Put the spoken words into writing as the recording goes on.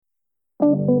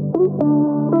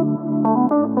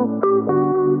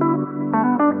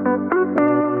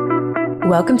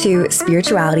Welcome to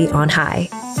Spirituality on High,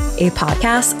 a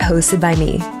podcast hosted by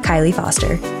me, Kylie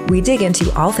Foster. We dig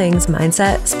into all things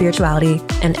mindset, spirituality,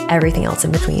 and everything else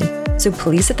in between. So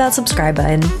please hit that subscribe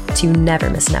button to never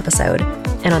miss an episode.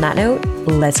 And on that note,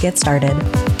 let's get started.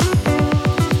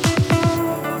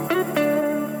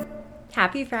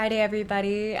 Happy Friday,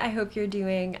 everybody. I hope you're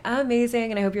doing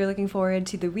amazing and I hope you're looking forward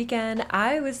to the weekend.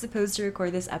 I was supposed to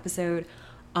record this episode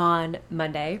on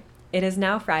Monday. It is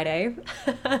now Friday.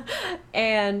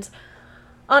 And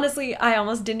honestly, I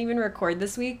almost didn't even record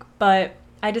this week, but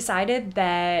I decided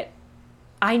that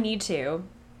I need to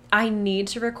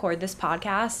record this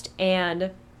podcast,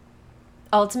 and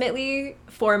ultimately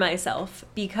for myself,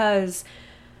 because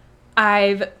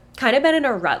I've kind of been in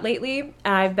a rut lately.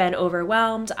 I've been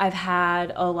overwhelmed. I've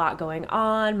had a lot going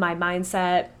on. My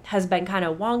mindset has been kind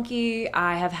of wonky.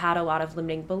 I have had a lot of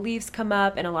limiting beliefs come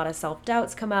up and a lot of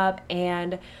self-doubts come up,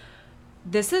 and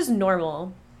this is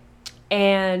normal.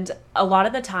 And a lot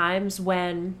of the times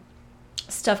when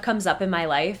stuff comes up in my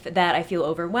life that I feel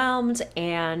overwhelmed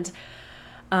and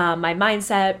my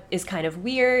mindset is kind of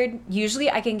weird, usually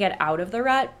I can get out of the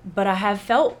rut, but I have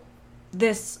felt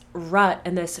this rut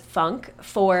and this funk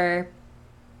for,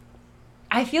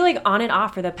 I feel like on and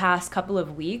off for the past couple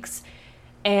of weeks.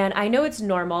 And I know it's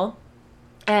normal.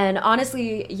 And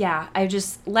honestly, yeah,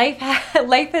 life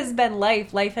has been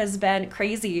life. Life has been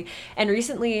crazy. And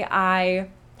recently I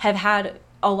have had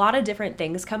a lot of different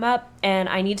things come up, and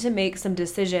I need to make some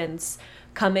decisions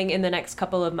coming in the next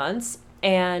couple of months.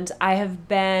 And I have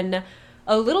been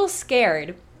a little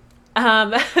scared.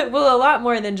 Well, a lot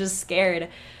more than just scared.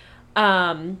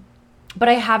 But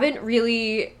I haven't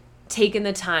really taken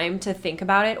the time to think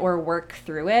about it or work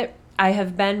through it. I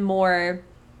have been more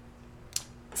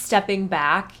stepping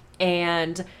back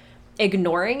and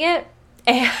ignoring it.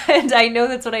 And I know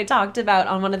that's what I talked about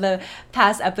on one of the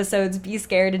past episodes, be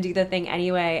scared and do the thing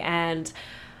anyway. And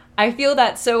I feel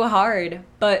that's so hard,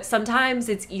 but sometimes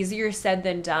it's easier said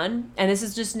than done. And this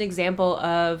is just an example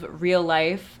of real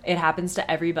life. It happens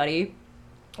to everybody.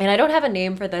 And I don't have a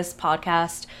name for this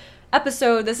podcast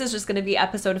episode. This is just going to be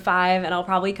episode 5, and I'll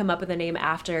probably come up with a name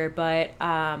after, but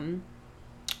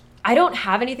I don't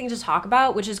have anything to talk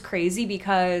about, which is crazy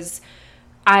because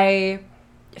I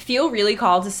feel really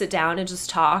called to sit down and just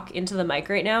talk into the mic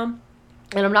right now.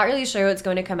 And I'm not really sure what's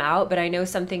going to come out, but I know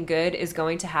something good is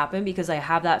going to happen because I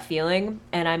have that feeling,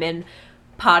 and I'm in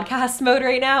podcast mode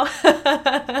right now.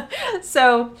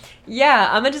 So yeah,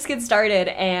 I'm gonna just get started,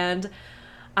 and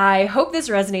I hope this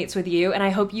resonates with you, and I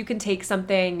hope you can take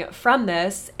something from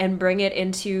this and bring it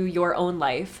into your own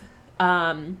life.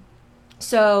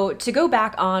 So to go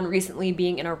back on recently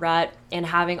being in a rut and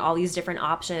having all these different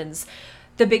options,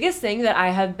 the biggest thing that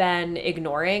I have been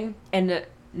ignoring and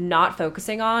not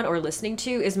focusing on or listening to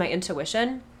is my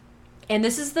intuition. And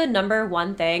this is the number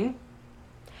one thing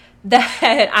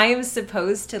that I am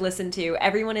supposed to listen to.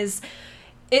 Everyone is,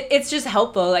 it's just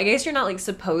helpful. I guess you're not like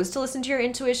supposed to listen to your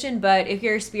intuition, but if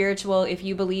you're spiritual, if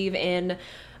you believe in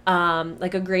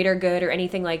like a greater good or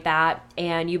anything like that,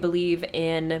 and you believe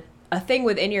in a thing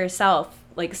within yourself,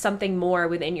 like something more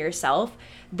within yourself,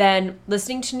 then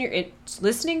listening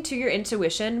to your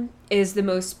intuition is the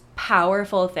most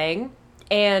powerful thing.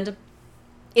 And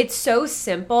it's so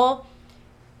simple,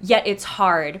 yet it's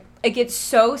hard. Like, it's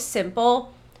so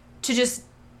simple to just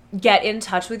get in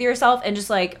touch with yourself and just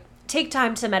like take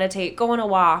time to meditate, go on a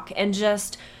walk, and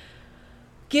just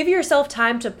give yourself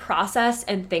time to process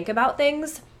and think about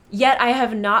things. Yet I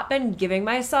have not been giving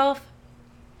myself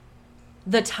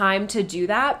the time to do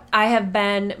that. I have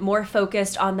been more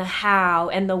focused on the how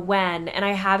and the when, and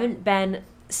I haven't been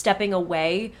stepping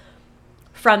away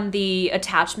from the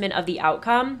attachment of the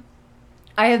outcome.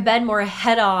 I have been more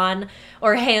head-on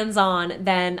or hands-on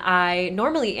than I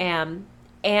normally am,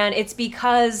 and it's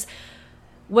because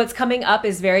what's coming up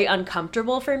is very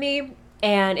uncomfortable for me,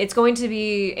 and it's going to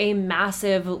be a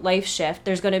massive life shift.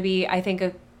 There's going to be, I think,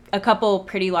 a couple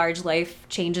pretty large life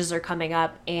changes are coming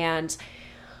up, and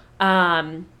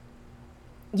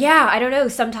yeah, I don't know.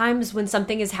 Sometimes when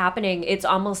something is happening, it's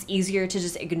almost easier to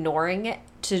just ignore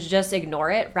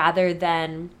it rather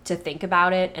than to think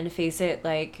about it and face it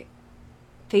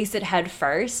head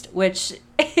first, which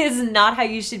is not how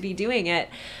you should be doing it.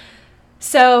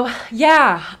 So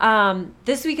yeah,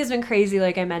 this week has been crazy.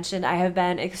 Like I mentioned, I have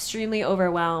been extremely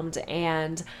overwhelmed,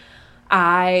 and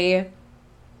I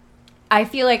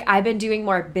feel like I've been doing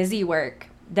more busy work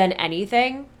than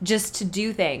anything, just to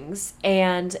do things.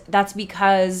 And that's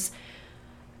because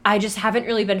I just haven't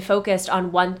really been focused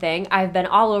on one thing. I've been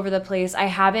all over the place. I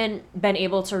haven't been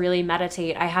able to really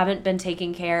meditate. I haven't been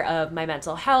taking care of my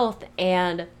mental health.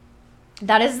 And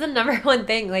that is the number one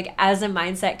thing. Like, as a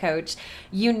mindset coach,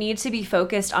 you need to be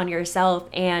focused on yourself,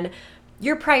 and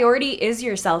your priority is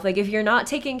yourself. Like, if you're not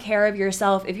taking care of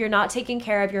yourself, if you're not taking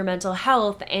care of your mental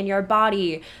health and your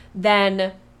body,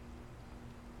 then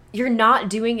you're not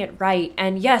doing it right.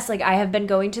 And yes, like, I have been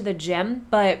going to the gym,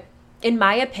 but in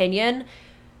my opinion,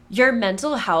 your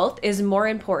mental health is more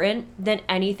important than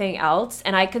anything else.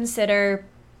 And I consider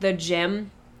the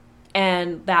gym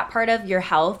and that part of your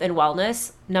health and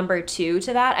wellness number 2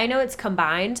 to that. I know it's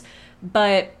combined,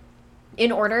 but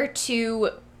in order to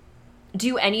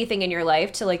do anything in your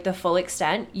life to like the full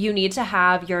extent, you need to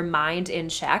have your mind in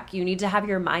check. You need to have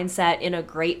your mindset in a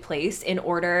great place in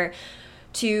order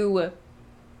to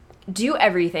do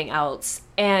everything else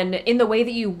and in the way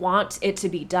that you want it to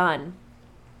be done.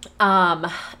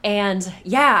 And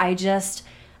yeah,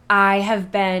 I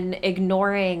have been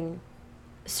ignoring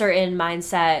certain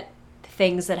mindset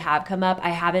things that have come up. I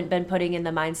haven't been putting in the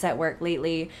mindset work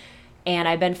lately, and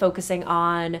I've been focusing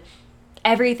on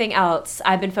everything else.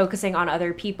 I've been focusing on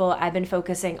other people. I've been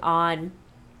focusing on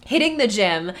hitting the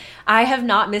gym. I have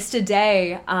not missed a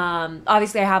day.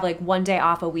 Obviously I have like 1 day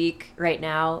off a week right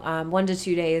now, 1 to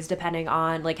 2 days, depending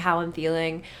on like how I'm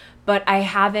feeling, but I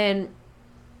haven't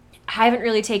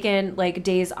really taken like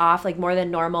days off, like more than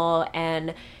normal.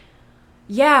 And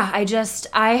yeah,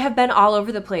 I have been all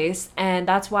over the place. And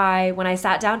that's why when I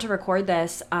sat down to record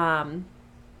this, or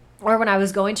when I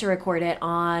was going to record it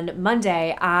on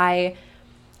Monday, I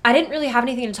didn't really have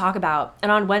anything to talk about.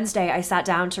 And on Wednesday, I sat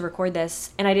down to record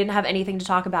this and I didn't have anything to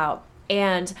talk about.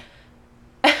 And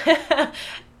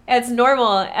it's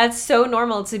normal. It's so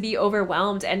normal to be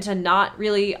overwhelmed and to not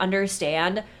really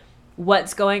understand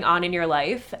what's going on in your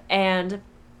life. And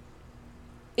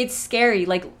it's scary.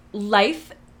 Like,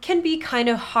 life can be kind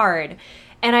of hard.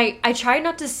 And I try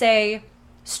not to say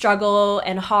struggle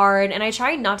and hard, and I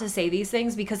try not to say these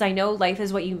things because I know life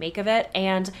is what you make of it.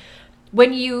 And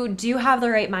when you do have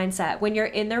the right mindset, when you're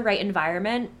in the right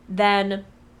environment, then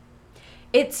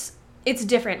it's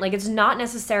different. Like, it's not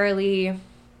necessarily,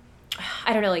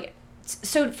 I don't know, like,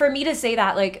 so for me to say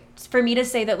that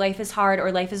life is hard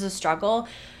or life is a struggle,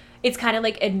 it's kind of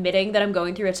like admitting that I'm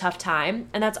going through a tough time.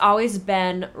 And that's always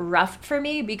been rough for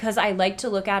me because I like to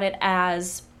look at it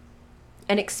as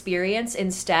an experience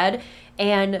instead.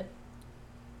 And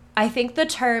I think the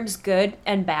terms good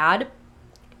and bad,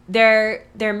 they're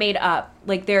made up,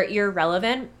 like they're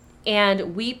irrelevant,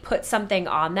 and we put something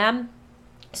on them.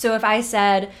 So if I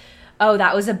said, oh,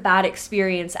 that was a bad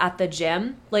experience at the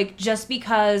gym, like, just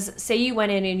because, say you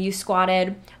went in and you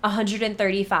squatted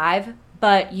 135,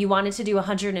 but you wanted to do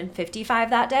 155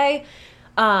 that day,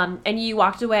 and you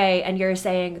walked away and you're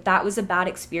saying that was a bad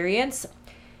experience,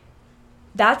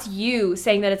 that's you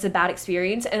saying that it's a bad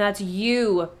experience, and that's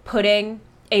you putting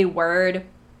a word,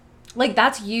 like,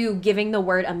 that's you giving the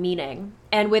word a meaning.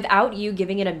 And without you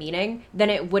giving it a meaning, then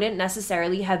it wouldn't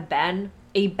necessarily have been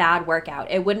a bad workout.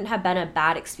 It wouldn't have been a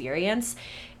bad experience.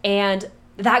 And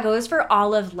that goes for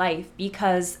all of life,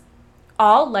 because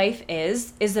all life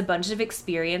is a bunch of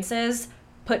experiences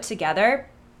put together.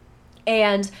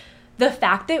 And the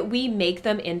fact that we make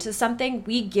them into something,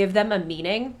 we give them a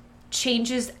meaning,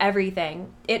 changes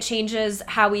everything. It changes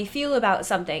how we feel about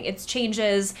something. It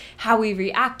changes how we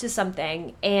react to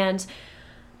something. And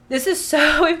this is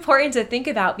so important to think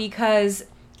about, because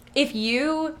if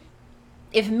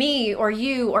me or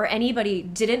you or anybody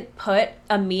didn't put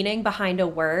a meaning behind a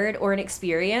word or an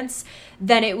experience,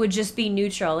 then it would just be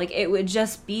neutral. Like, it would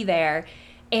just be there.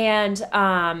 And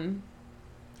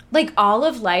like, all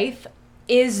of life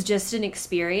is just an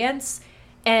experience.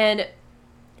 And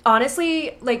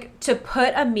honestly, like, to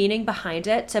put a meaning behind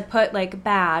it, to put like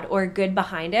bad or good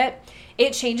behind it,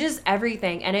 it changes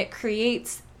everything, and it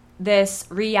creates this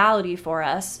reality for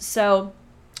us. So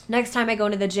next time I go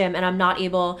into the gym and I'm not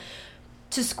able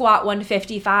to squat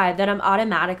 155, then I'm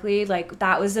automatically like,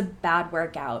 that was a bad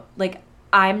workout. Like,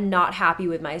 I'm not happy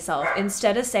with myself.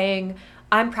 Instead of saying,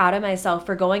 I'm proud of myself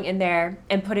for going in there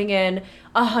and putting in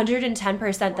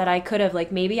 110% that I could have. Like,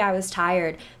 maybe I was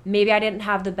tired. Maybe I didn't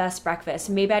have the best breakfast.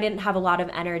 Maybe I didn't have a lot of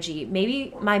energy.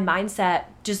 Maybe my mindset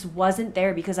just wasn't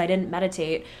there because I didn't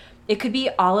meditate. It could be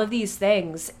all of these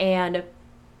things. And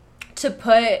to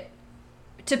put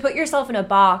yourself in a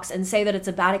box and say that it's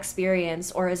a bad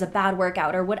experience or is a bad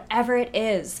workout or whatever it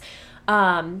is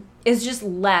just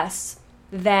less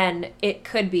than it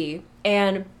could be.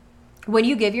 And when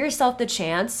you give yourself the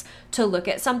chance to look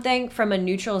at something from a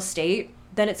neutral state,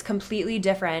 then it's completely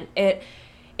different.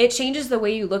 it changes the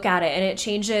way you look at it, and it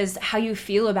changes how you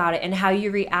feel about it and how you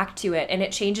react to it, and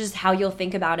it changes how you'll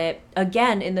think about it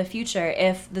again in the future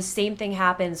if the same thing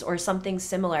happens or something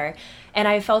similar. And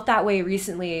I felt that way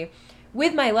recently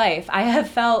with my life. I have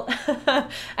felt I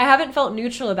haven't felt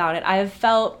neutral about it. I have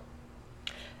felt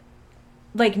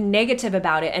like negative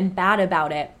about it and bad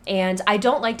about it. And I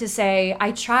don't like to say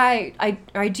I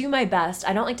do my best.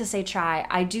 I don't like to say try.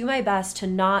 I do my best to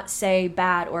not say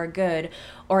bad or good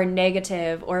or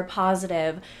negative or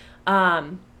positive,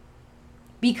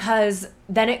 because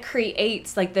then it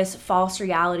creates like this false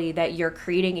reality that you're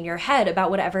creating in your head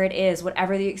about whatever it is,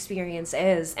 whatever the experience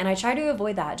is. And I try to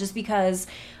avoid that just because,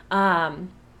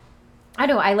 I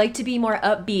know I like to be more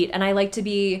upbeat and I like to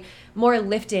be more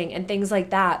lifting and things like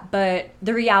that. But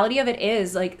the reality of it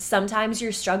is, like, sometimes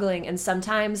you're struggling and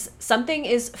sometimes something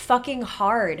is fucking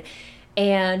hard.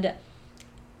 And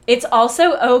it's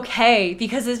also okay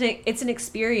because it's an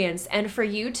experience. And for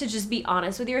you to just be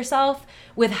honest with yourself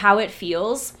with how it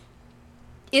feels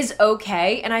is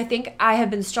okay. And I think I have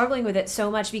been struggling with it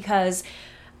so much because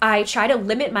I try to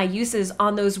limit my uses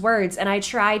on those words, and I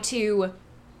try to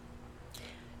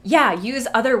use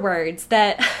other words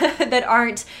that that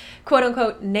aren't quote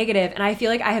unquote negative. And I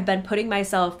feel like I have been putting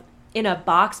myself in a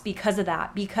box because of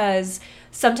that, because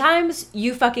sometimes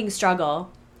you fucking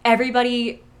struggle.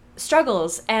 Everybody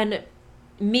struggles. And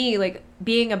me, like,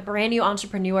 being a brand new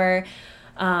entrepreneur,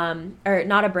 or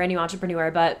not a brand new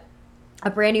entrepreneur, but a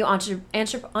brand new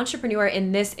entrepreneur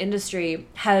in this industry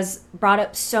has brought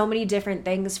up so many different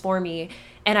things for me.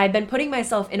 And I've been putting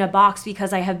myself in a box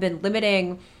because I have been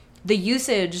limiting the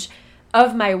usage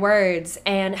of my words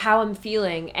and how I'm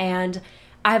feeling. And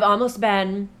I have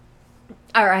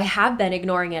been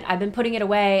ignoring it. I've been putting it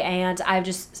away, and I've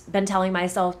just been telling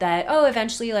myself that, oh,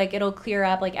 eventually, like, it'll clear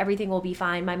up, like, everything will be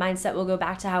fine. My mindset will go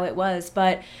back to how it was.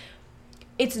 But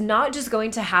it's not just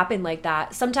going to happen like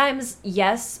that. Sometimes,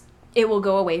 yes, it will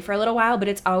go away for a little while, but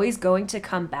it's always going to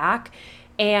come back.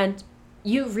 And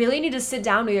you really need to sit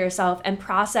down with yourself and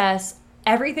process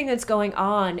everything that's going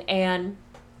on and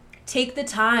take the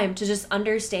time to just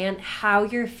understand how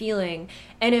you're feeling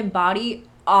and embody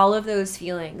all of those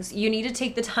feelings. You need to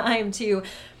take the time to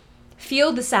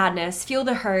feel the sadness, feel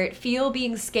the hurt, feel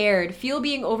being scared, feel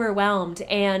being overwhelmed.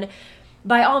 And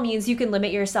by all means, you can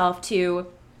limit yourself to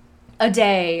a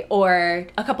day or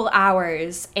a couple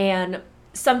hours. And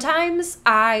sometimes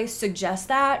I suggest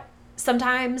that.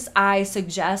 Sometimes I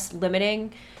suggest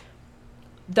limiting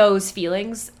those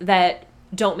feelings that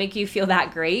don't make you feel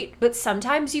that great, but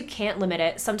sometimes you can't limit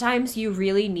it. Sometimes you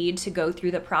really need to go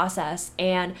through the process.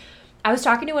 And I was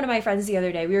talking to one of my friends the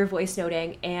other day. We were voice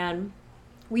noting and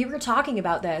we were talking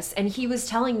about this, and he was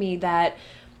telling me that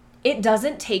it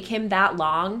doesn't take him that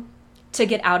long to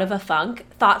get out of a funk.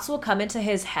 Thoughts will come into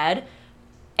his head,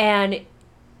 and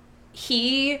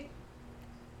he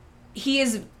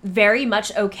is very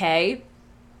much okay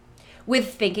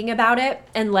with thinking about it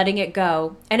and letting it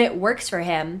go, and it works for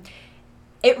him.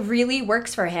 It really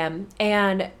works for him.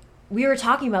 And we were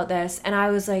talking about this, and I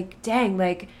was like, dang,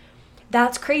 like,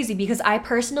 that's crazy, because I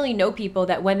personally know people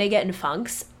that when they get in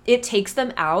funks, it takes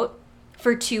them out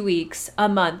for 2 weeks, a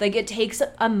month. Like, it takes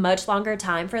a much longer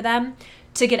time for them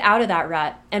to get out of that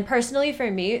rut. And personally for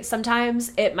me,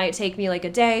 sometimes it might take me like a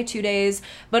day, 2 days,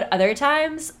 but other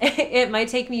times it might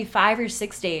take me 5 or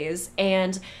 6 days.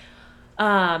 And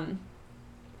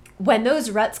when those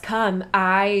ruts come,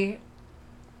 I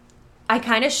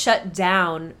kind of shut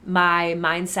down my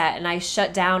mindset, and I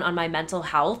shut down on my mental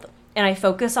health, and I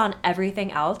focus on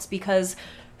everything else, because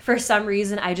for some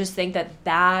reason I just think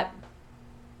that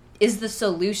is the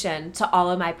solution to all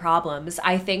of my problems.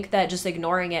 I think that just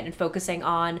ignoring it and focusing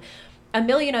on a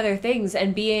million other things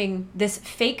and being this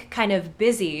fake kind of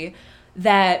busy,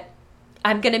 that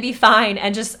I'm going to be fine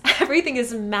and just everything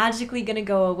is magically going to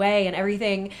go away and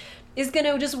everything is going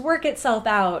to just work itself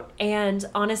out. And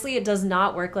honestly, it does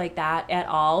not work like that at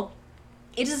all.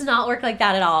 It does not work like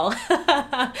that at all.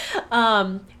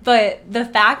 But the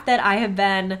fact that I have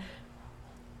been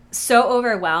so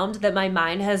overwhelmed that my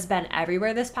mind has been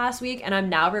everywhere this past week, and I'm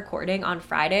now recording on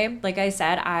Friday. Like I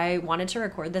said, I wanted to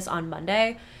record this on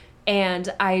Monday,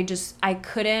 and I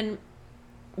couldn't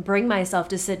bring myself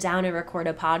to sit down and record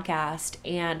a podcast.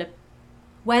 And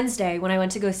Wednesday, when I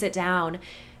went to go sit down,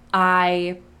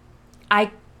 I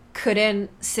couldn't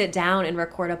sit down and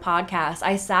record a podcast.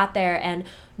 I sat there, and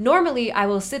normally I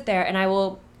will sit there and I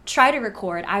will try to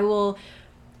record. I will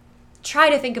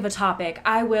try to think of a topic.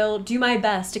 I will do my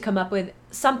best to come up with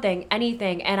something,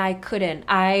 anything, and I couldn't.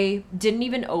 I didn't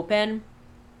even open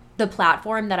the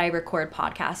platform that I record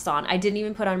podcasts on. I didn't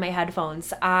even put on my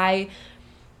headphones. I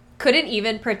couldn't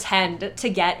even pretend to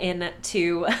get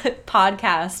into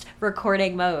podcast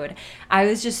recording mode. I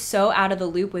was just so out of the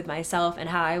loop with myself and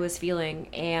how I was feeling.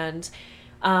 And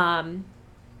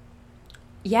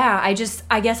yeah, I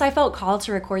guess I felt called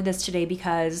to record this today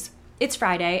because it's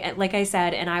Friday, like I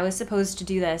said, and I was supposed to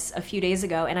do this a few days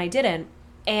ago and I didn't.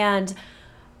 And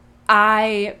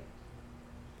I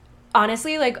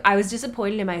honestly, like, I was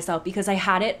disappointed in myself because I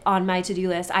had it on my to-do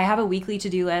list. I have a weekly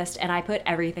to-do list and I put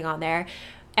everything on there.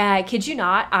 Kid you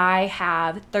not, I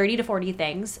have 30 to 40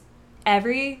 things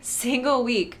every single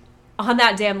week on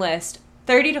that damn list.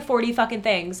 30 to 40 fucking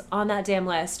things on that damn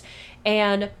list.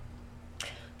 And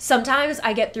sometimes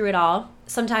I get through it all.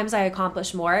 Sometimes I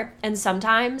accomplish more. And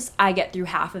sometimes I get through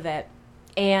half of it.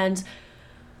 And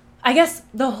I guess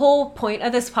the whole point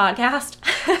of this podcast,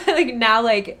 like now,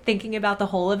 like thinking about the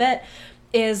whole of it,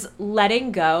 is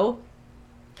letting go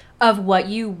of what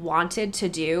you wanted to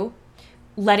do,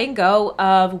 letting go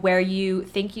of where you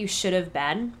think you should have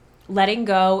been, letting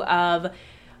go of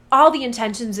all the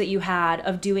intentions that you had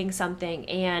of doing something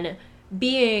and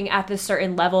being at this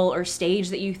certain level or stage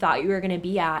that you thought you were going to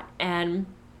be at. And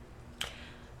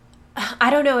I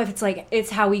don't know if it's like, it's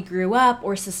how we grew up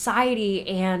or society,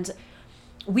 and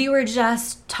we were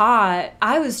just taught,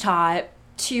 I was taught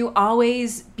to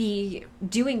always be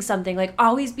doing something, like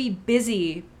always be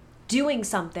busy doing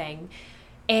something.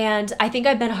 And I think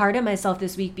I've been hard on myself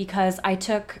this week because I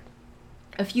took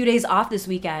a few days off this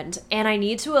weekend and I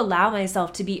need to allow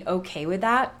myself to be okay with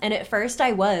that. And at first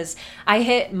I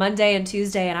hit Monday and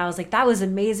Tuesday and I was like, that was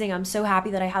amazing. I'm so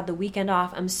happy that I had the weekend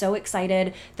off. I'm so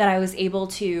excited that I was able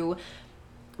to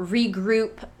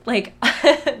regroup like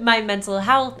my mental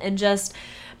health and just,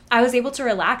 I was able to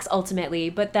relax ultimately.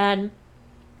 But then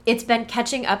it's been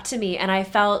catching up to me, and I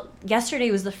felt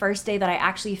yesterday was the first day that I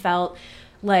actually felt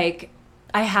like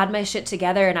I had my shit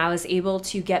together and I was able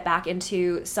to get back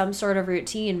into some sort of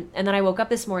routine. And then I woke up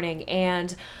this morning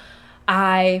and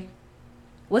I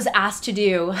was asked to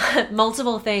do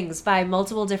multiple things by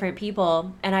multiple different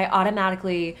people, and I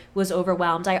automatically was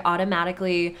overwhelmed. I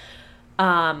automatically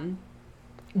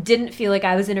didn't feel like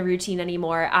I was in a routine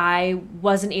anymore. I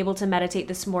wasn't able to meditate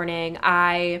this morning.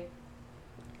 I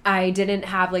didn't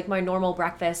have like my normal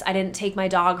breakfast. I didn't take my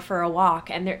dog for a walk.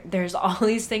 And there's all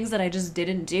these things that I just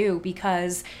didn't do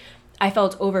because I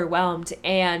felt overwhelmed.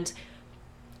 And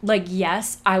like,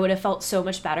 yes, I would have felt so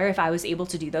much better if I was able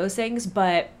to do those things,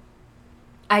 but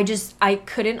I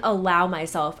couldn't allow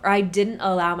myself, or I didn't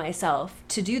allow myself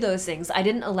to do those things. I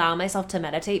didn't allow myself to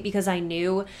meditate because I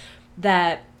knew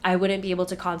that I wouldn't be able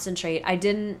to concentrate. I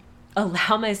didn't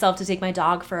allow myself to take my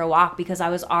dog for a walk because I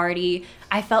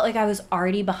felt like I was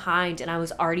already behind and I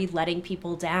was already letting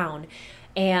people down.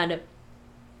 And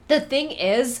the thing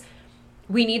is,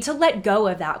 we need to let go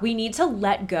of that. We need to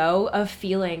let go of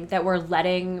feeling that we're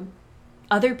letting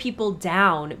other people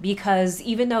down, because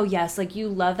even though, yes, like you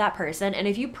love that person, and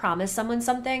if you promise someone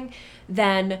something,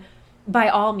 then by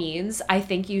all means, I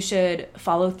think you should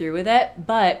follow through with it.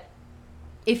 But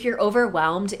if you're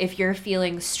overwhelmed, if you're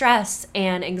feeling stress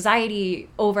and anxiety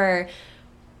over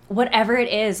whatever it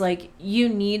is, like you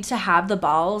need to have the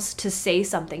balls to say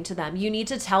something to them. You need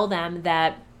to tell them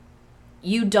that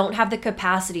you don't have the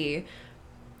capacity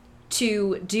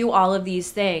to do all of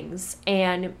these things.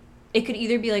 And it could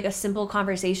either be like a simple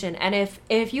conversation. And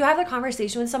if you have a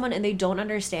conversation with someone and they don't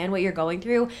understand what you're going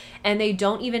through and they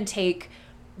don't even take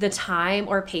the time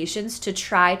or patience to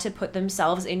try to put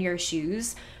themselves in your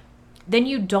shoes, then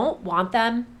you don't want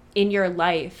them in your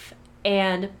life.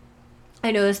 And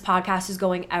I know this podcast is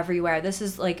going everywhere. This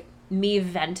is like me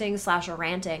venting /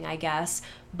 ranting, I guess.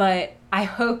 But I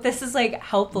hope this is like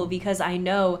helpful because I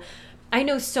know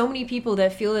so many people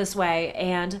that feel this way.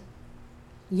 And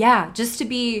yeah, just to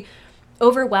be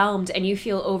overwhelmed and you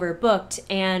feel overbooked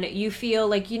and you feel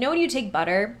like, you know, when you take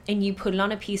butter and you put it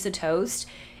on a piece of toast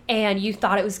and you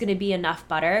thought it was going to be enough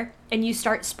butter and you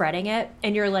start spreading it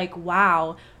and you're like,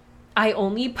 wow, I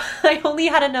only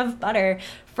had enough butter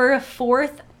for a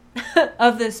fourth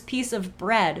of this piece of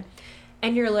bread.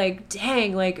 And you're like,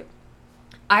 dang, like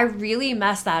I really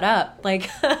messed that up. Like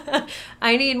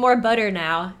I need more butter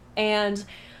now. And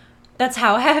that's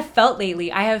how I have felt lately.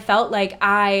 I have felt like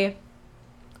I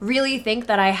really think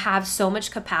that I have so much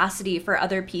capacity for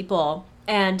other people.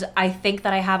 And I think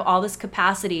that I have all this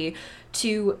capacity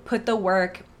to put the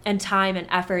work and time and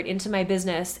effort into my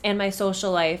business and my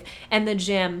social life and the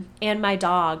gym and my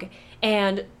dog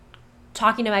and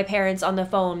talking to my parents on the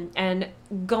phone and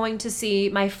going to see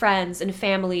my friends and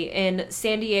family in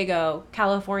San Diego,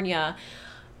 California.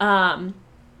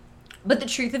 But the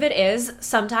truth of it is,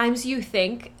 sometimes you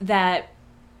think that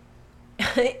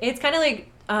it's kind of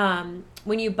like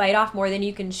when you bite off more than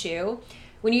you can chew.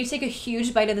 When you take a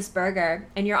huge bite of this burger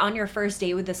and you're on your first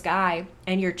date with this guy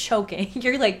and you're choking,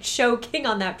 you're like choking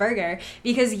on that burger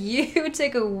because you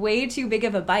took a way too big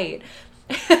of a bite.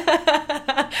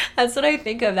 That's what I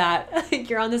think of that. Like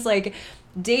you're on this like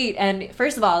date and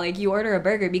first of all, like you order a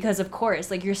burger because of course,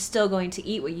 like you're still going to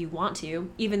eat what you want to,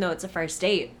 even though it's a first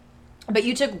date. But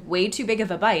you took way too big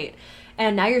of a bite.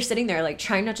 And now you're sitting there like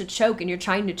trying not to choke and you're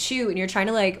trying to chew and you're trying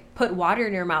to like put water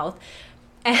in your mouth.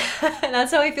 And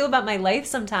that's how I feel about my life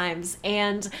sometimes.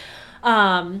 And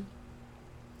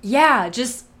yeah,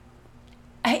 just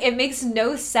it makes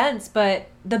no sense. But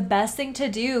the best thing to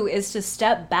do is to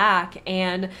step back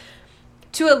and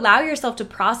to allow yourself to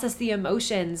process the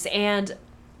emotions and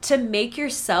to make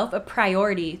yourself a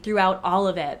priority throughout all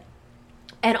of it.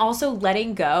 And also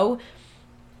letting go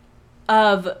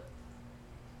of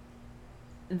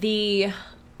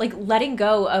letting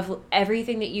go of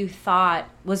everything that you thought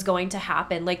was going to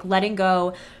happen, like letting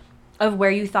go of where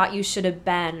you thought you should have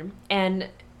been. And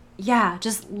yeah,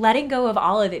 just letting go of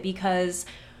all of it, because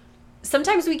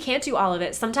sometimes we can't do all of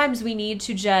it. Sometimes we need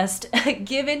to just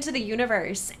give into the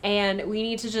universe, and we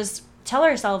need to just tell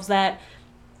ourselves that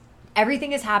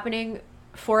everything is happening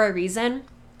for a reason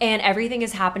and everything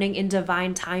is happening in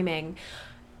divine timing.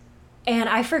 And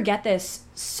I forget this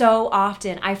so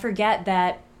often. I forget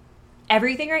that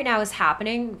everything right now is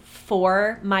happening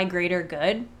for my greater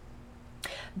good.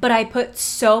 But I put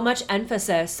so much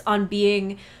emphasis on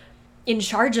being in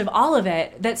charge of all of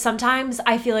it that sometimes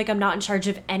I feel like I'm not in charge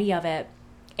of any of it.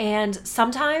 And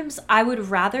sometimes I would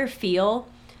rather feel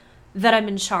that I'm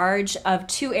in charge of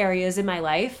 2 areas in my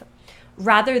life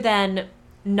rather than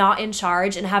not in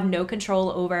charge and have no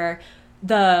control over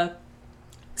the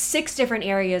 6 different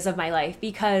areas of my life.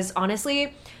 Because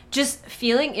honestly, just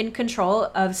feeling in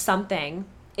control of something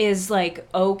is like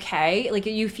okay, like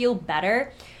you feel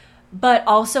better, but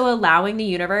also allowing the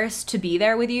universe to be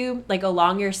there with you, like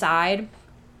along your side,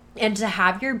 and to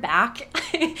have your back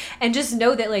and just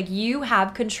know that like you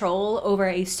have control over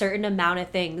a certain amount of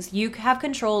things. You have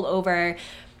control over,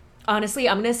 honestly,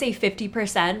 I'm going to say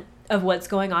 50% of what's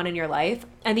going on in your life,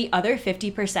 and the other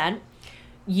 50%,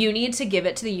 you need to give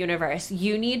it to the universe.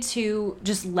 You need to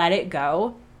just let it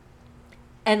go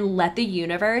and let the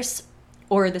universe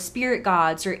or the spirit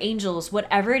gods or angels,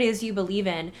 whatever it is you believe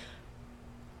in,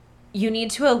 you need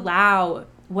to allow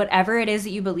whatever it is that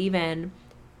you believe in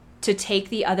to take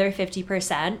the other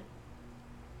 50%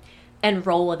 and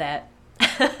roll with it.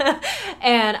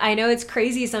 And I know it's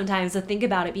crazy sometimes to think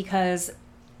about it, because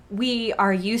we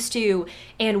are used to,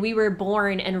 and we were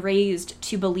born and raised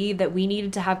to believe that we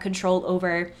needed to have control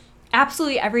over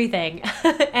absolutely everything.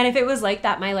 And if it was like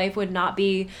that, my life would not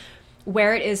be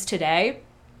where it is today.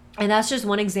 And that's just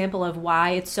one example of why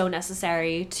it's so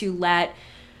necessary to let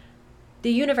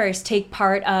the universe take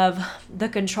part of the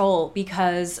control.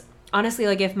 Because honestly,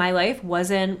 like if my life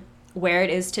wasn't where it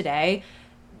is today,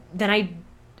 then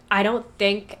I don't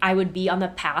think I would be on the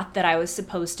path that I was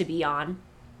supposed to be on.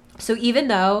 So even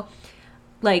though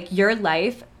like your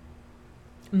life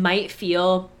might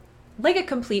feel like a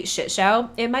complete shit show,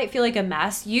 it might feel like a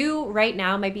mess. You right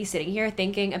now might be sitting here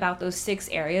thinking about those 6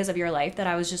 areas of your life that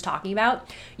I was just talking about.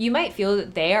 You might feel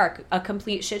that they are a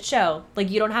complete shit show.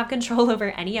 Like you don't have control over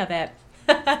any of it.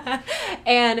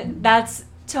 And that's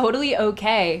totally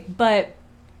okay. But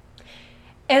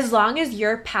as long as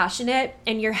you're passionate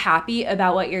and you're happy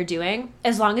about what you're doing,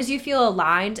 as long as you feel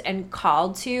aligned and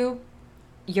called to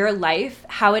your life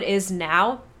how it is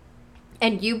now,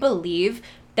 and you believe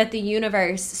that the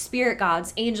universe, spirit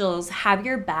gods, angels have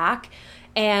your back,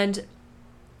 and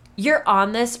you're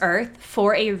on this earth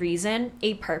for a reason,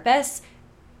 a purpose,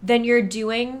 then you're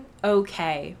doing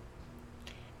okay.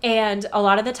 And a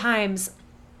lot of the times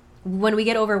when we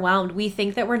get overwhelmed, we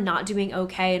think that we're not doing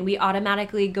okay, and we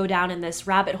automatically go down in this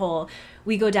rabbit hole.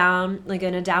 We go down like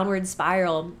in a downward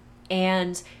spiral,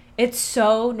 and it's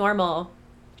so normal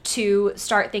to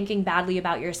start thinking badly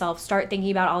about yourself, start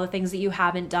thinking about all the things that you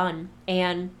haven't done.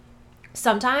 And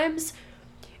sometimes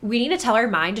we need to tell our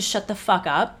mind to shut the fuck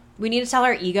up. We need to tell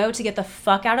our ego to get the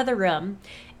fuck out of the room.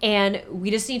 And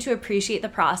we just need to appreciate the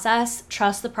process,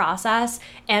 trust the process,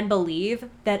 and believe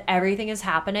that everything is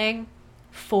happening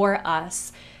for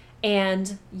us.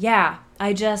 And yeah,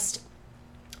 I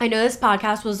know this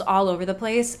podcast was all over the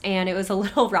place and it was a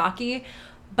little rocky,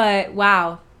 but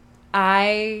wow,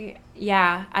 I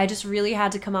just really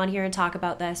had to come on here and talk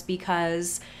about this,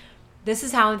 because this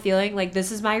is how I'm feeling. Like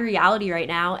this is my reality right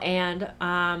now.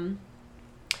 And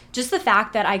just the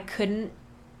fact that I couldn't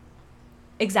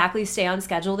exactly stay on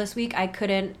schedule this week. I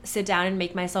couldn't sit down and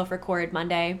make myself record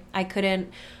Monday. I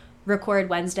couldn't record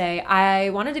Wednesday, I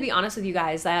wanted to be honest with you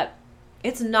guys that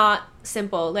it's not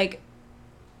simple. Like,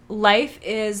 life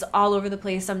is all over the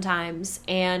place sometimes,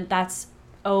 and that's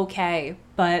okay.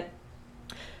 But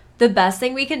the best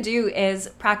thing we can do is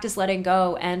practice letting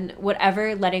go, and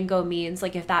whatever letting go means,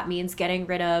 like if that means getting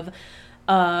rid of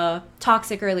a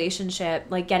toxic relationship,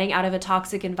 like getting out of a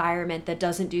toxic environment that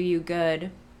doesn't do you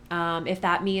good, if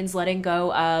that means letting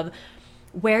go of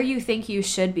where you think you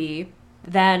should be,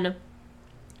 then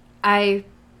I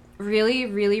really,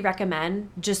 really recommend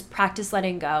just practice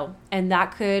letting go. And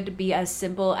that could be as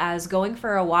simple as going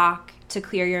for a walk to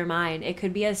clear your mind. It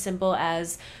could be as simple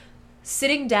as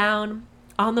sitting down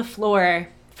on the floor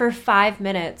for 5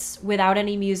 minutes without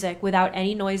any music, without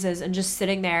any noises, and just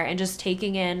sitting there and just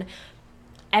taking in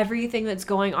everything that's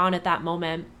going on at that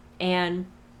moment. And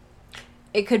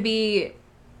it could be,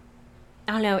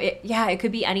 I don't know, it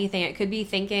could be anything. It could be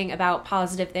thinking about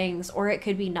positive things, or it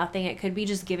could be nothing. It could be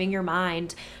just giving your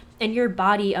mind and your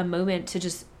body a moment to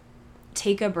just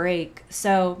take a break.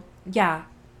 So yeah,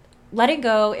 letting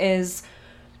go is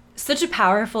such a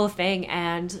powerful thing,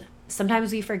 and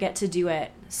sometimes we forget to do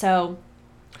it. So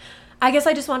I guess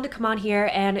I just wanted to come on here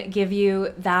and give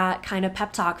you that kind of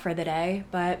pep talk for the day.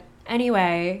 But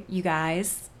anyway, you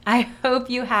guys, I hope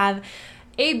you have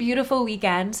a beautiful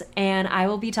weekend, and I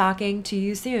will be talking to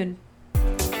you soon.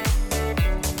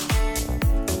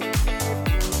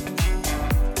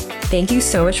 Thank you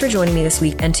so much for joining me this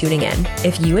week and tuning in.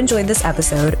 If you enjoyed this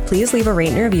episode, please leave a rate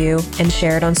and review and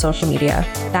share it on social media.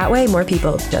 That way, more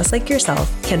people just like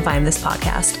yourself can find this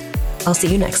podcast. I'll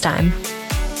see you next time.